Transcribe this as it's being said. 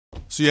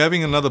So you're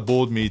having another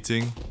board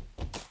meeting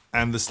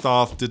and the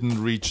staff didn't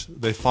reach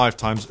their 5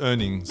 times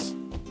earnings.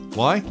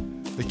 Why?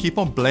 They keep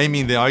on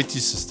blaming their IT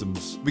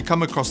systems. We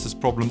come across this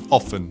problem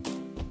often.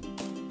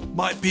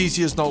 My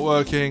PC is not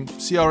working,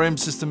 CRM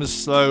system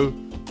is slow,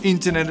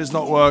 internet is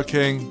not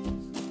working,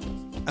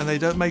 and they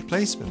don't make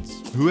placements.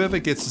 Whoever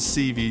gets a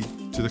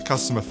CV to the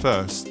customer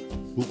first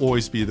will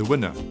always be the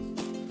winner.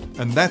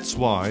 And that's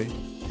why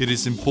it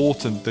is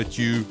important that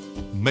you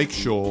make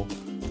sure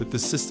that the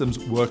systems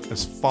work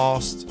as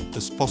fast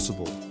as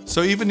possible.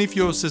 So even if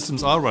your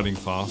systems are running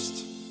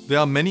fast, there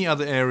are many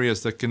other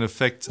areas that can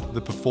affect the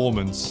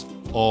performance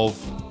of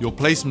your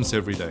placements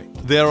every day.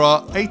 There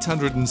are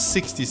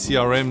 860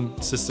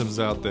 CRM systems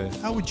out there.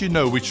 How would you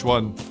know which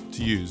one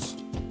to use?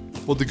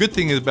 Well, the good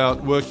thing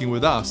about working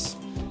with us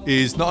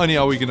is not only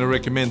are we going to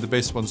recommend the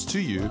best ones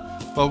to you,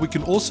 but we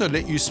can also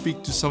let you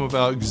speak to some of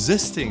our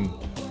existing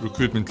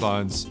recruitment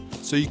clients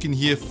so you can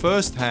hear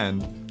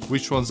firsthand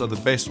which ones are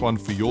the best one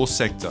for your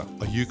sector.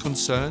 Are you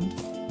concerned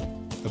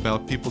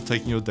about people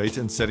taking your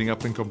data and setting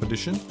up in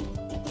competition?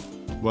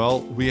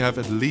 Well, we have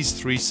at least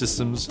 3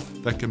 systems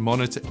that can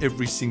monitor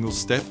every single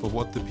step of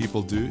what the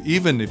people do,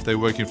 even if they're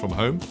working from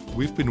home.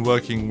 We've been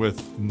working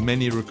with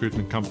many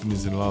recruitment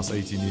companies in the last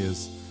 18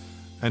 years,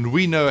 and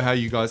we know how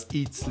you guys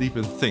eat, sleep,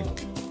 and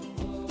think.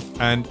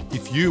 And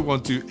if you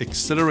want to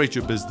accelerate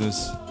your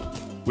business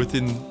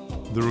within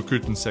the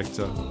recruitment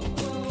sector,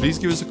 please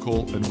give us a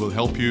call and we'll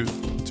help you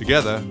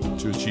together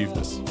to achieve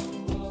this.